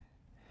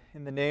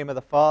In the name of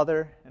the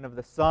Father, and of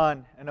the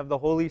Son, and of the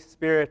Holy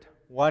Spirit,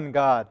 one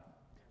God.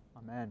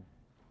 Amen.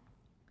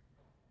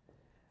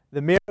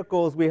 The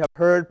miracles we have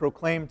heard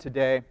proclaimed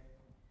today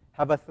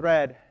have a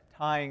thread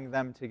tying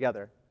them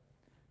together.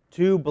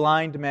 2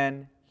 blind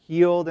men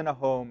healed in a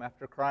home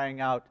after crying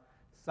out,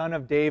 "Son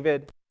of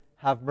David,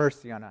 have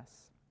mercy on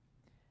us."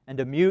 And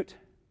a mute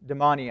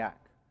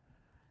demoniac.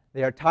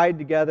 They are tied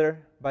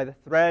together by the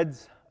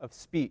threads of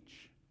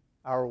speech,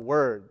 our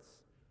words,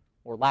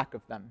 or lack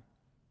of them,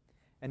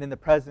 and in the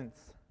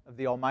presence of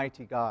the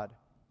Almighty God.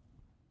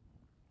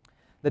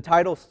 The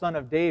title Son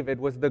of David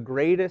was the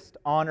greatest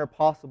honor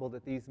possible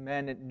that these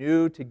men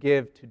knew to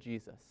give to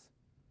Jesus.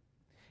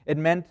 It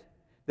meant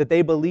that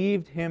they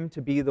believed him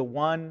to be the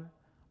one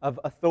of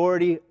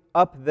authority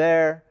up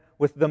there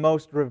with the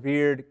most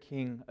revered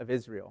king of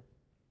Israel,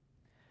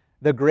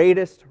 the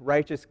greatest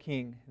righteous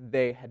king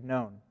they had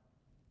known.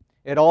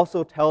 It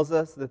also tells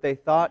us that they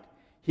thought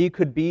he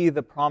could be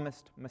the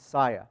promised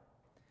Messiah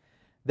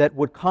that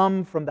would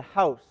come from the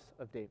house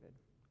of David.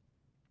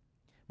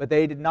 But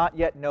they did not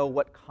yet know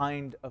what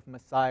kind of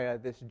Messiah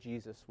this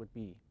Jesus would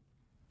be.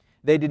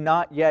 They did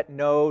not yet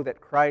know that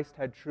Christ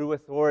had true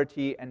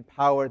authority and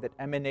power that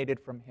emanated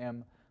from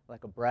him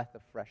like a breath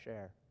of fresh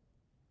air.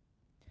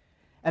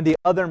 And the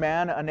other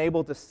man,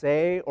 unable to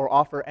say or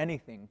offer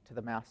anything to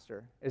the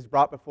Master, is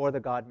brought before the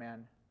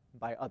God-man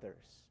by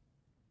others.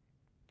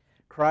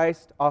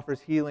 Christ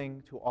offers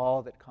healing to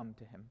all that come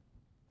to him,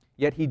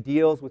 yet he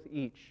deals with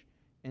each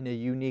in a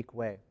unique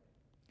way.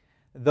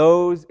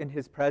 Those in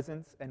his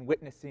presence and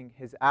witnessing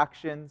his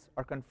actions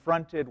are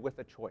confronted with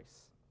a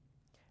choice,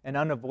 an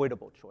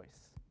unavoidable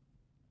choice.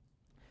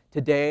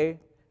 Today,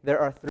 there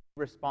are 3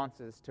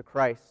 responses to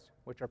Christ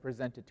which are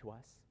presented to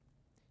us.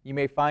 You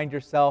may find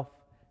yourself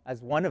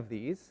as one of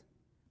these,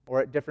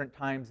 or at different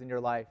times in your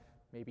life,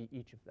 maybe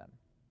each of them.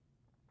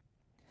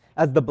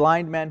 As the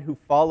blind men who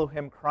follow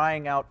him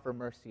crying out for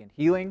mercy and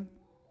healing,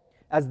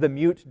 as the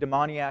mute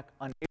demoniac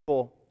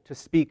unable to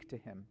speak to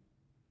him,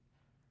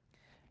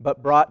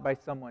 but brought by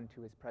someone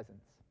to his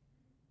presence,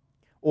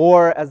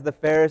 or as the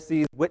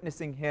Pharisees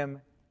witnessing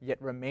him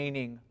yet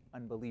remaining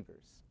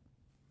unbelievers.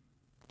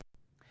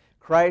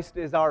 Christ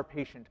is our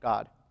patient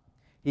God.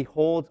 He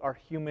holds our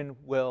human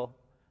will,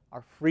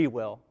 our free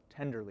will,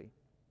 tenderly,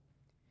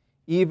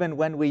 even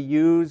when we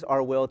use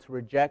our will to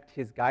reject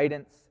his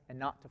guidance and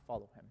not to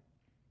follow him.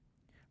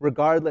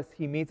 Regardless,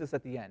 he meets us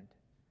at the end.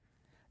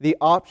 The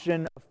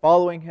option of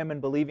following him and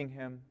believing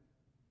him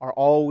are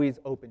always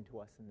open to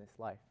us in this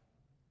life.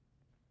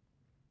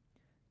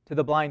 To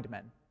the blind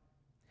men,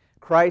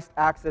 Christ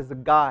acts as a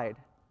guide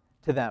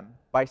to them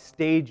by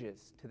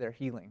stages to their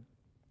healing.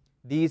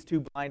 These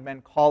 2 blind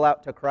men call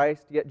out to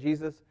Christ, yet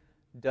Jesus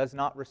does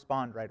not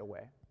respond right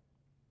away.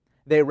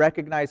 They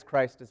recognize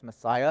Christ as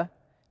Messiah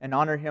and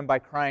honor him by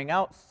crying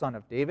out, "Son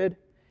of David,"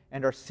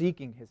 and are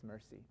seeking his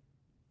mercy.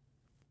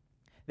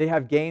 They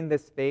have gained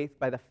this faith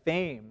by the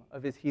fame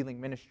of his healing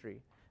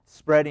ministry,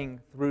 spreading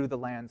through the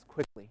lands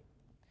quickly,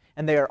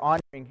 and they are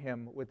honoring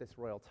him with this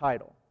royal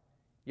title.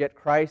 Yet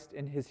Christ,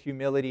 in his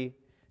humility,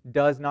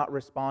 does not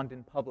respond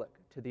in public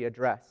to the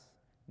address,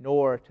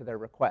 nor to their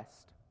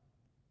request.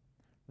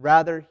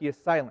 Rather, he is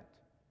silent,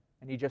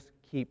 and he just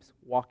keeps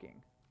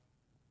walking.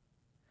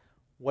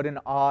 What an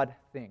odd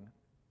thing.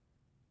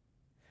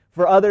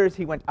 For others,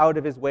 he went out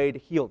of his way to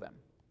heal them.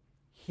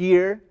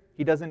 Here,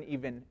 he doesn't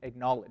even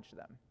acknowledge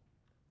them.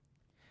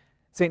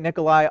 St.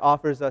 Nikolai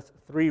offers us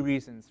 3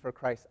 reasons for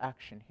Christ's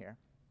action here.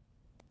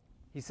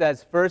 He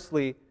says,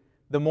 firstly,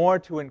 the more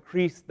to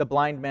increase the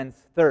blind men's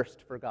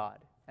thirst for God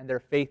and their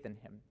faith in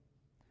him.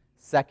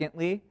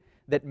 Secondly,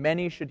 that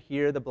many should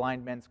hear the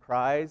blind men's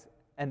cries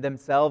and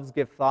themselves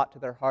give thought to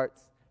their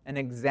hearts and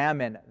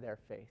examine their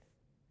faith.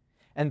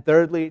 And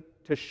thirdly,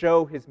 to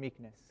show his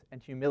meekness and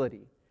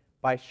humility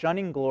by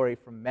shunning glory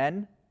from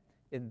men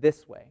in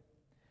this way,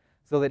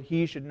 so that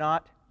he should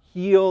not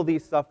heal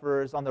these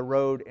sufferers on the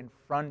road in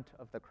front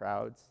of the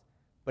crowds,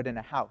 but in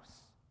a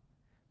house,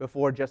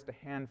 before just a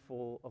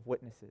handful of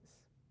witnesses.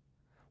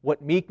 What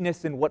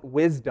meekness and what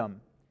wisdom!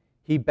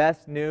 He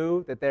best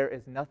knew that there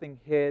is nothing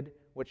hid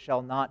which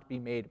shall not be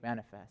made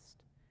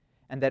manifest,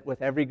 and that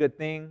with every good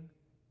thing,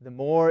 the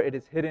more it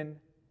is hidden,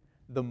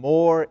 the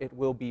more it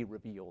will be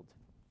revealed.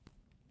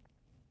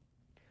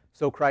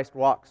 So Christ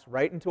walks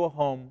right into a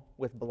home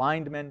with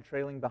blind men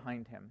trailing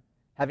behind him,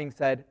 having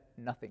said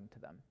nothing to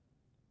them.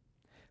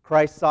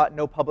 Christ sought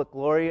no public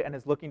glory and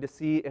is looking to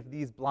see if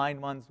these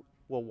blind ones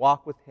will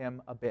walk with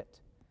him a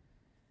bit.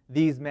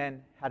 These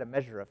men had a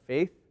measure of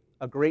faith,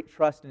 a great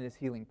trust in his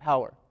healing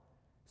power.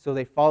 So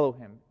they follow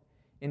him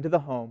into the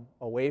home,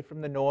 away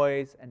from the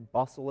noise and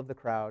bustle of the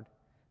crowd,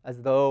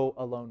 as though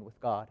alone with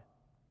God.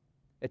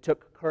 It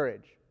took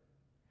courage.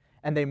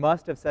 And they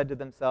must have said to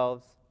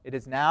themselves, "It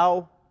is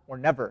now or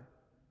never.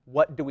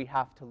 What do we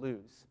have to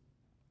lose?"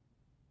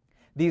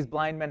 These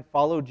blind men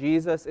follow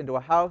Jesus into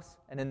a house,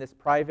 and in this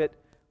private,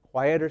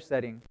 quieter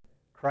setting,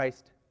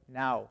 Christ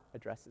now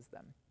addresses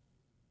them.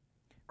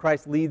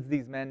 Christ leads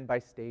these men by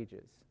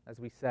stages, as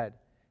we said,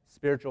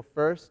 spiritual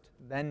first,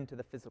 then to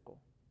the physical.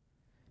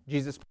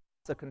 Jesus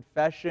a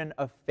confession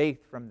of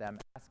faith from them,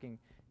 asking,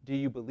 "Do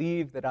you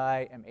believe that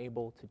I am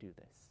able to do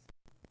this?"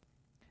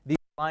 These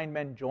blind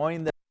men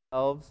join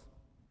themselves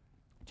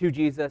to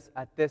Jesus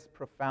at this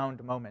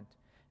profound moment,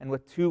 and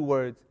with 2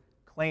 words,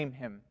 claim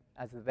him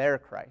as their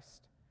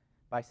Christ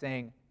by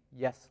saying,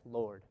 "Yes,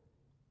 Lord."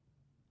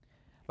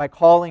 By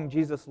calling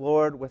Jesus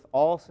Lord with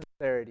all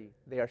sincerity,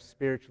 they are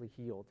spiritually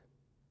healed,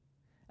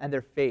 and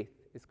their faith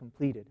is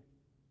completed.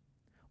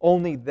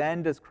 Only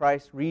then does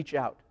Christ reach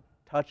out,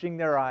 touching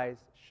their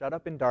eyes shut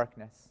up in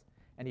darkness,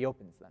 and he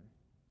opens them.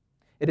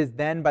 It is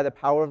then by the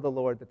power of the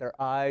Lord that their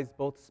eyes,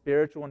 both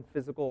spiritual and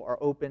physical, are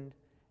opened,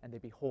 and they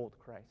behold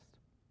Christ.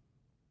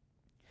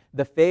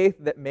 The faith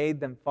that made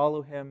them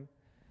follow him,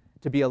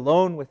 to be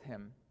alone with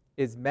him,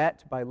 is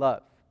met by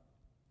love.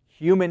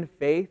 Human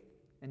faith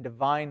and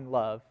divine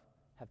love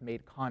have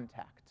made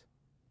contact.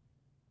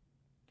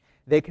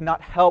 They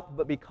cannot help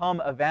but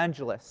become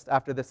evangelists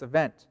after this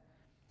event,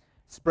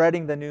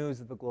 spreading the news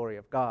of the glory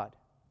of God.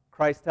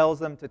 Christ tells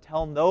them to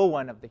tell no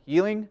one of the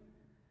healing,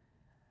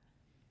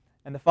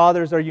 and the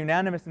fathers are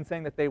unanimous in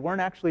saying that they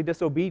weren't actually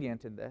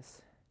disobedient in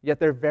this, yet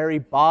their very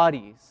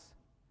bodies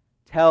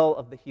tell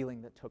of the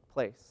healing that took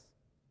place.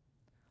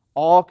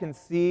 All can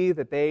see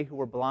that they who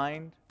were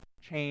blind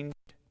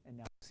changed and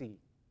now see.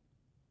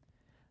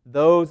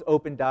 Those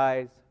opened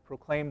eyes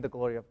proclaim the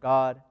glory of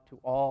God to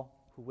all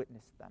who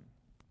witnessed them.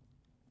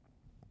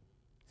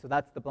 So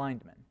that's the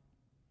blind men.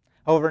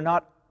 However,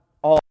 not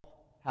all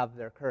have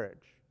their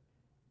courage.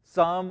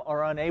 Some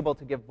are unable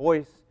to give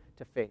voice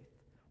to faith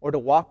or to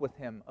walk with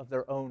him of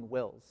their own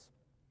wills.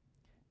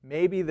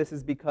 Maybe this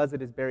is because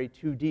it is buried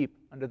too deep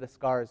under the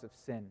scars of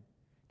sin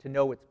to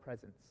know its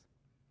presence.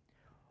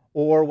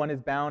 Or one is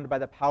bound by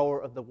the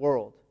power of the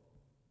world,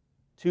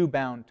 too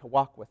bound to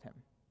walk with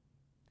him.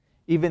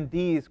 Even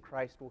these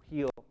Christ will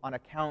heal on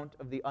account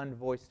of the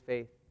unvoiced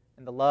faith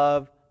and the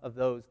love of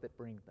those that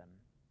bring them.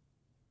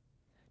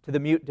 To the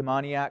mute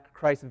demoniac,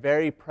 Christ's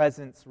very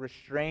presence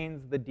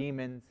restrains the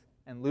demons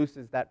and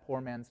looses that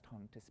poor man's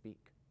tongue to speak.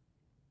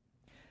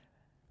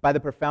 By the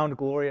profound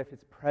glory of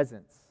his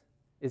presence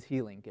is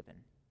healing given.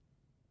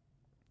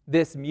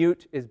 This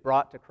mute is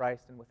brought to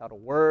Christ, and without a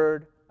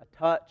word, a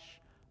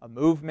touch, a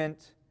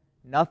movement,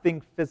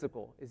 nothing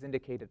physical is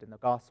indicated in the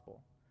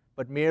gospel,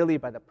 but merely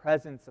by the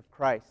presence of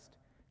Christ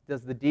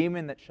does the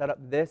demon that shut up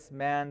this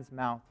man's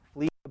mouth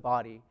flee the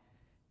body,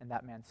 and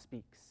that man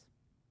speaks.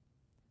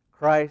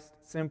 Christ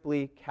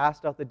simply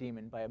cast out the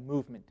demon by a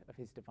movement of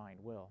his divine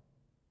will,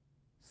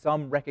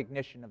 some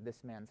recognition of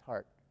this man's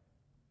heart.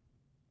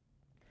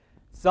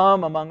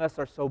 Some among us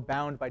are so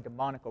bound by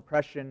demonic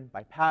oppression,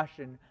 by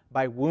passion,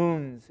 by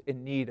wounds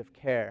in need of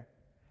care,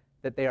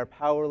 that they are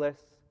powerless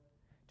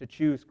to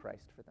choose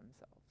Christ for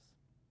themselves.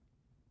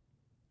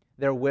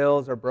 Their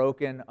wills are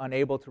broken,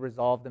 unable to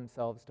resolve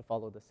themselves to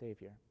follow the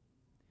Savior.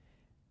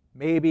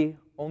 Maybe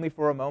only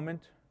for a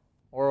moment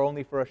or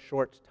only for a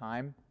short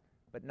time,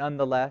 but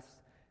nonetheless,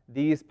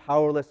 these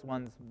powerless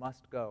ones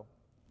must go.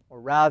 Or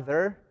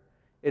rather,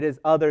 it is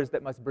others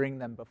that must bring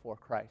them before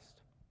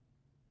Christ,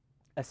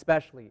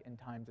 especially in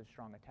times of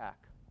strong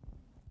attack.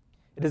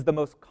 It is the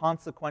most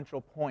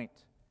consequential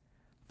point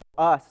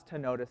for us to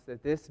notice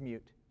that this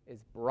mute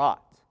is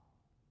brought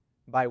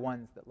by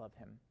ones that love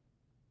him.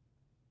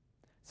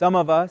 Some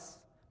of us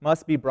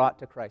must be brought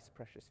to Christ's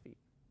precious feet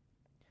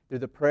through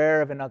the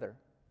prayer of another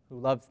who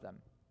loves them.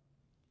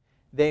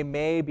 They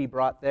may be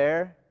brought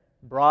there,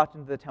 brought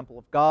into the temple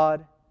of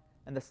God,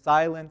 and the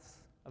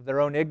silence of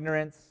their own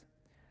ignorance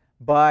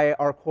by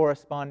our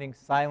corresponding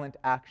silent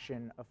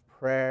action of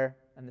prayer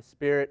and the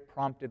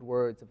Spirit-prompted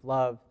words of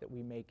love that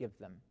we may give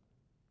them.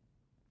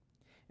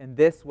 In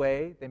this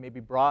way, they may be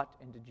brought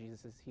into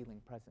Jesus'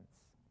 healing presence.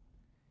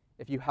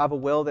 If you have a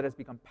will that has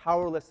become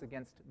powerless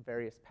against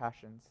various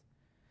passions,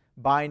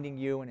 binding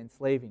you and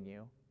enslaving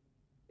you,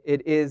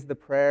 it is the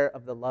prayer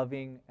of the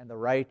loving and the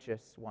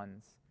righteous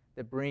ones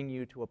that bring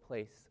you to a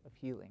place of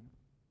healing.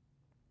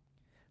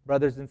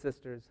 Brothers and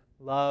sisters,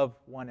 love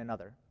one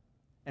another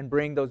and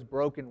bring those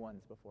broken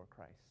ones before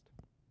Christ.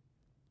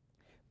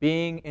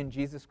 Being in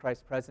Jesus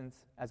Christ's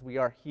presence, as we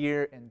are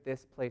here in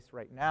this place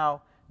right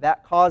now,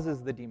 that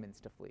causes the demons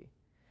to flee.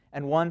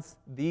 And once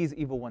these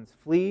evil ones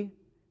flee,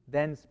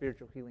 then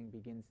spiritual healing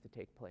begins to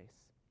take place,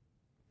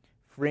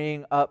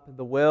 freeing up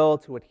the will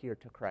to adhere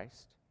to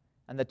Christ.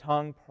 And the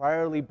tongue,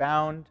 priorly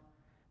bound,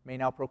 may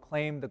now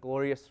proclaim the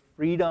glorious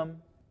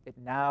freedom it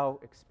now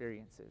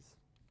experiences.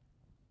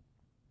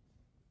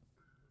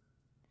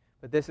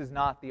 But this is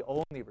not the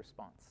only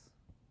response.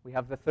 We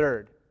have the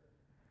third.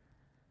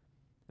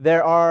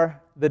 There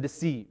are the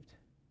deceived,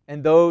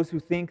 and those who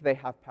think they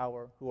have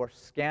power, who are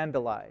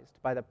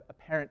scandalized by the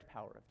apparent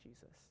power of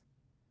Jesus.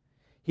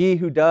 He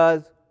who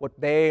does what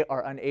they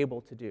are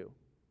unable to do,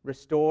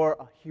 restore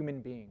a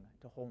human being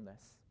to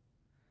wholeness.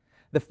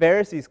 The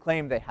Pharisees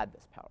claimed they had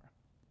this power,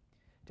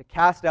 to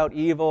cast out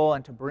evil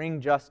and to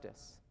bring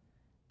justice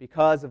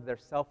because of their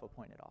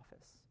self-appointed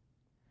office.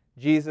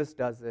 Jesus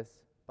does this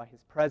by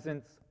his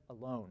presence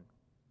alone.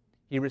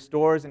 He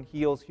restores and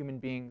heals human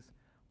beings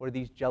where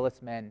these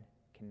jealous men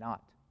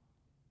cannot.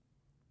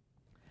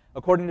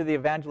 According to the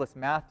evangelist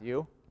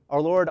Matthew,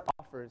 our Lord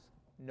offers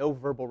no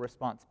verbal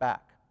response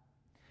back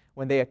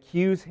when they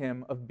accuse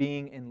him of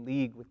being in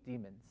league with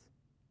demons.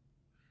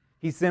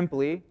 He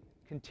simply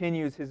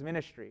continues his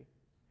ministry,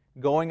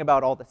 going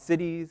about all the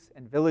cities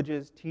and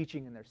villages,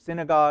 teaching in their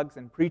synagogues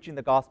and preaching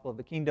the gospel of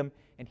the kingdom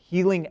and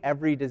healing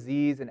every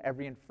disease and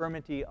every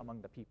infirmity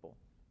among the people.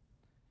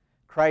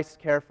 Christ's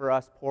care for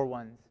us poor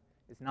ones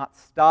is not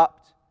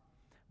stopped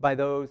by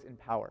those in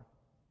power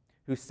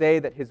who say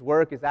that his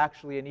work is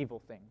actually an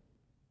evil thing.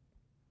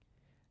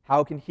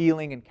 How can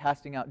healing and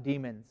casting out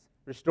demons,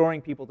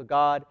 restoring people to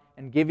God,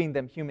 and giving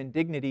them human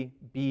dignity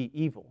be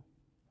evil?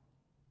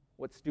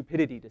 What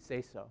stupidity to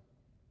say so.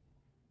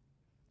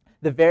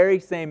 The very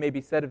same may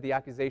be said of the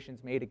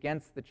accusations made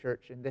against the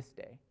church in this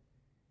day.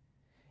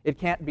 It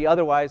can't be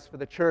otherwise, for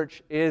the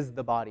church is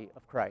the body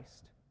of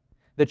Christ.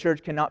 The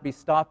church cannot be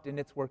stopped in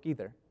its work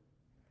either.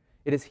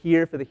 It is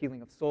here for the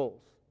healing of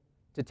souls,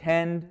 to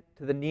tend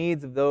to the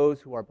needs of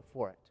those who are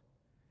before it.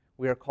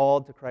 We are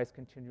called to Christ's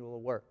continual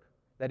work,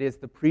 that is,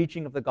 the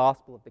preaching of the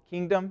gospel of the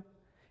kingdom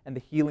and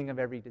the healing of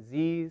every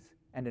disease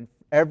and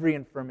every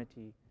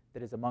infirmity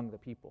that is among the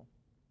people.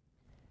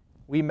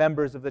 We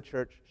members of the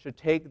church should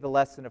take the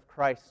lesson of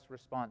Christ's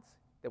response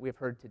that we have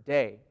heard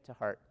today to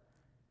heart.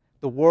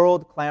 The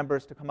world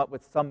clambers to come up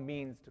with some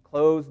means to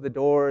close the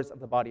doors of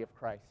the body of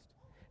Christ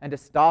and to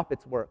stop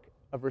its work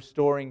of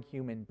restoring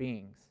human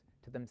beings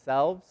to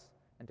themselves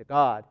and to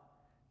God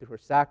through her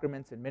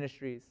sacraments and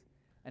ministries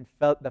and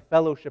the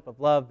fellowship of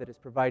love that is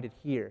provided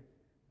here.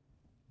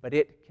 But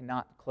it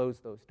cannot close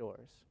those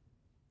doors.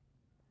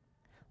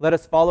 Let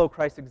us follow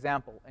Christ's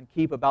example and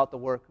keep about the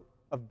work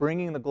of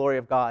bringing the glory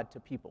of God to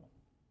people.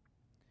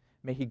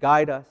 May he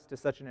guide us to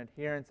such an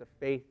adherence of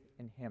faith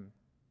in him,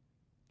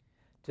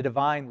 to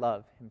divine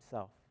love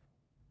himself,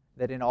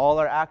 that in all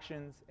our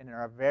actions and in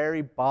our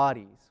very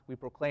bodies we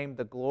proclaim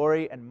the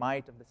glory and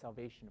might of the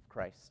salvation of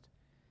Christ,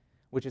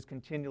 which is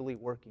continually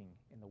working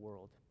in the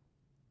world.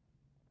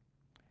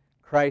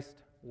 Christ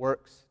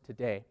works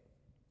today.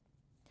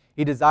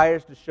 He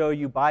desires to show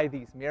you by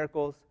these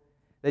miracles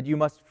that you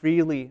must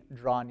freely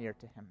draw near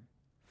to him.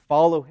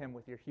 Follow him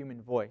with your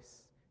human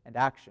voice and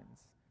actions,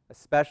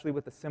 especially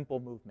with the simple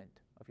movement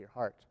of your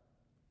heart.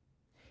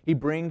 He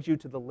brings you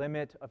to the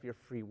limit of your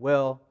free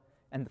will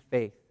and the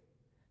faith,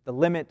 the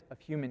limit of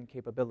human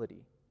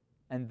capability,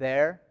 and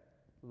there,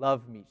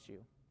 love meets you.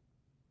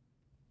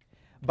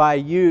 By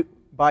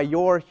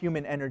your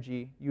human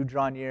energy, you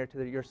draw near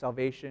to your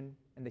salvation,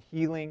 and the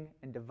healing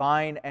and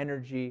divine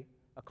energy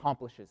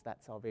accomplishes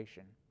that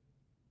salvation.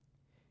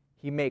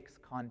 He makes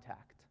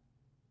contact.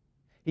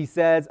 He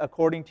says,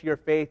 according to your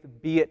faith,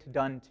 be it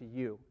done to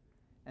you.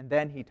 And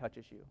then he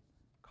touches you,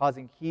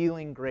 causing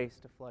healing grace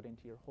to flood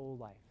into your whole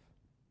life.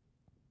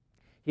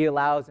 He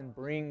allows and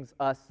brings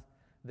us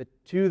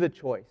to the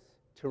choice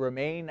to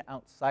remain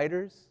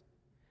outsiders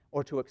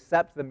or to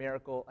accept the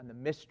miracle and the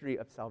mystery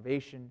of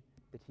salvation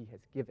that he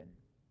has given.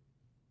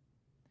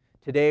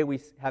 Today we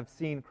have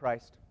seen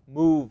Christ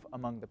move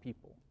among the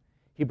people.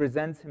 He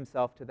presents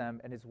himself to them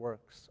and his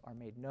works are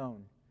made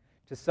known.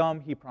 To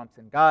some he prompts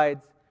and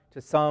guides,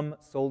 to some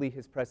solely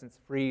his presence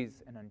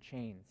frees and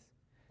unchains.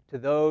 To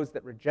those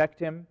that reject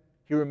him,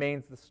 he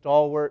remains the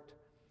stalwart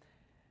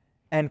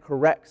and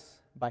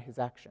corrects by his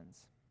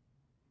actions.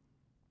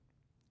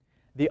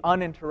 The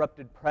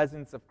uninterrupted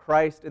presence of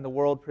Christ in the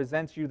world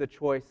presents you the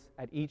choice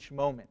at each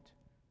moment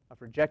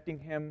of rejecting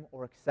him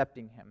or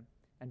accepting him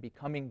and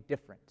becoming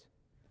different,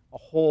 a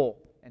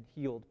whole and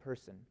healed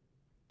person.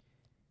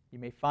 You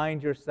may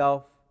find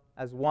yourself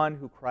as one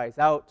who cries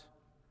out,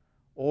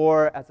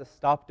 or as a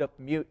stopped-up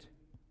mute,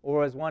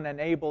 or as one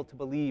unable to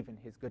believe in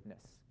his goodness,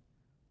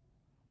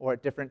 or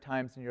at different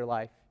times in your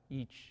life,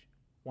 each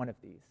one of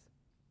these.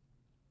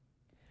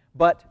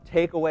 But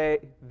take away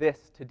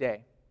this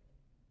today.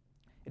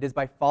 It is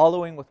by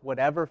following with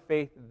whatever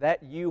faith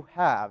that you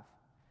have,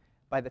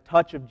 by the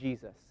touch of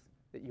Jesus,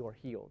 that you are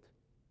healed.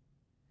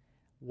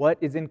 What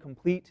is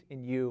incomplete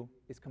in you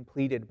is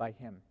completed by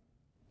him.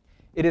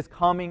 It is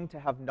coming to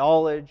have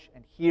knowledge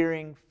and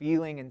hearing,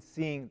 feeling, and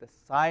seeing the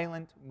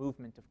silent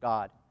movement of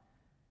God,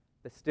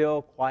 the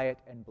still, quiet,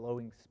 and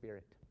blowing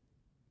Spirit,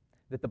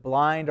 that the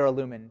blind are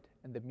illumined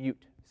and the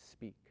mute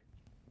speak.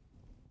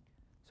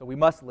 So we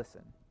must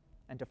listen,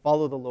 and to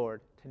follow the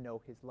Lord, to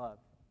know his love,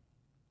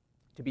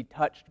 to be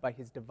touched by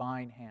his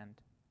divine hand.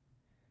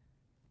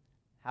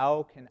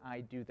 How can I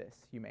do this,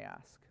 you may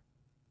ask?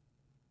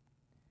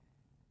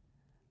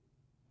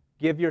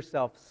 Give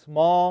yourself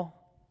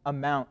small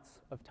amounts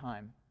of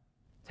time,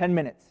 10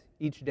 minutes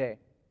each day,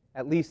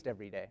 at least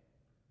every day,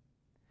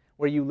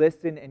 where you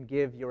listen and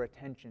give your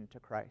attention to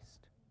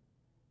Christ.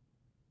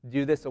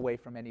 Do this away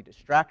from any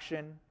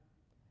distraction,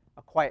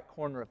 a quiet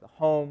corner of the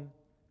home,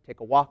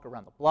 take a walk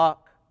around the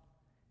block,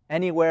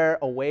 anywhere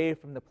away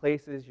from the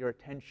places your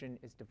attention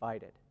is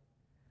divided,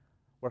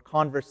 where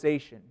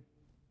conversation,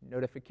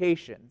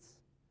 notifications,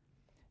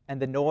 and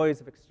the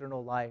noise of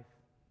external life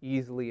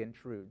easily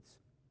intrudes.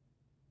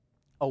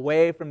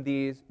 Away from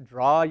these,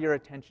 draw your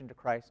attention to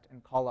Christ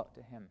and call out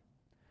to him.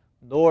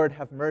 Lord,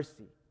 have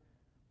mercy.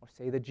 Or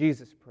say the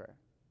Jesus prayer,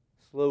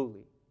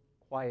 slowly,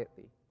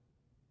 quietly,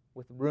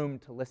 with room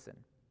to listen.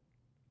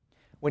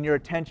 When your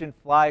attention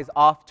flies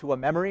off to a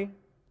memory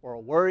or a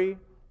worry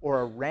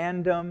or a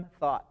random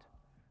thought,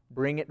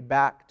 bring it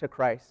back to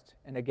Christ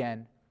and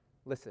again,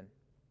 listen.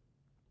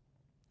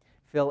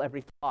 Fill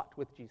every thought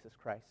with Jesus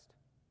Christ.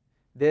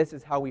 This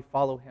is how we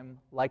follow him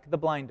like the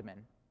blind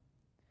men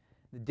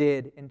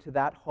did into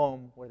that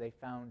home where they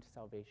found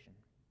salvation.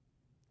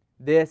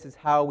 This is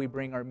how we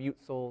bring our mute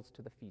souls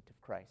to the feet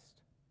of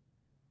Christ.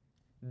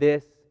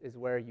 This is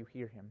where you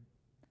hear him.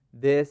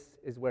 This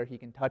is where he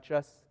can touch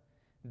us.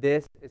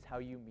 This is how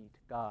you meet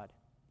God.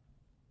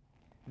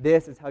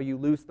 This is how you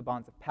loose the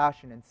bonds of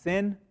passion and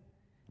sin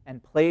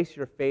and place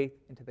your faith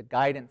into the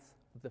guidance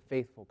of the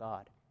faithful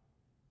God.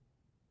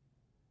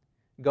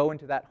 Go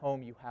into that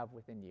home you have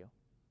within you,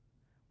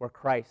 where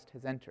Christ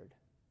has entered.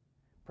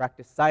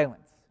 Practice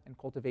silence and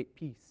cultivate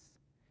peace,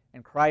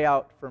 and cry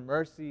out for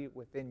mercy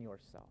within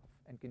yourself,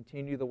 and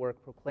continue the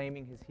work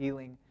proclaiming his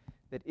healing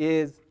that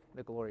is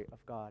the glory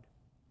of God.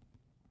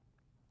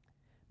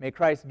 May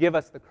Christ give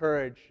us the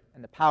courage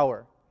and the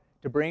power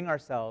to bring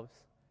ourselves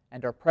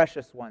and our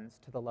precious ones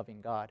to the loving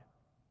God.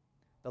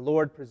 The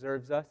Lord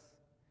preserves us,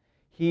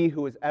 he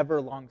who is ever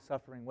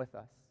long-suffering with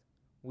us,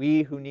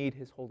 we who need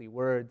his holy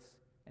words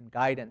and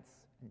guidance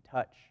and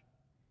touch.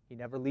 He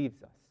never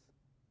leaves us.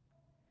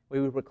 We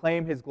will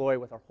proclaim his glory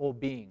with our whole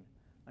being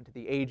unto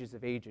the ages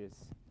of ages.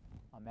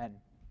 Amen.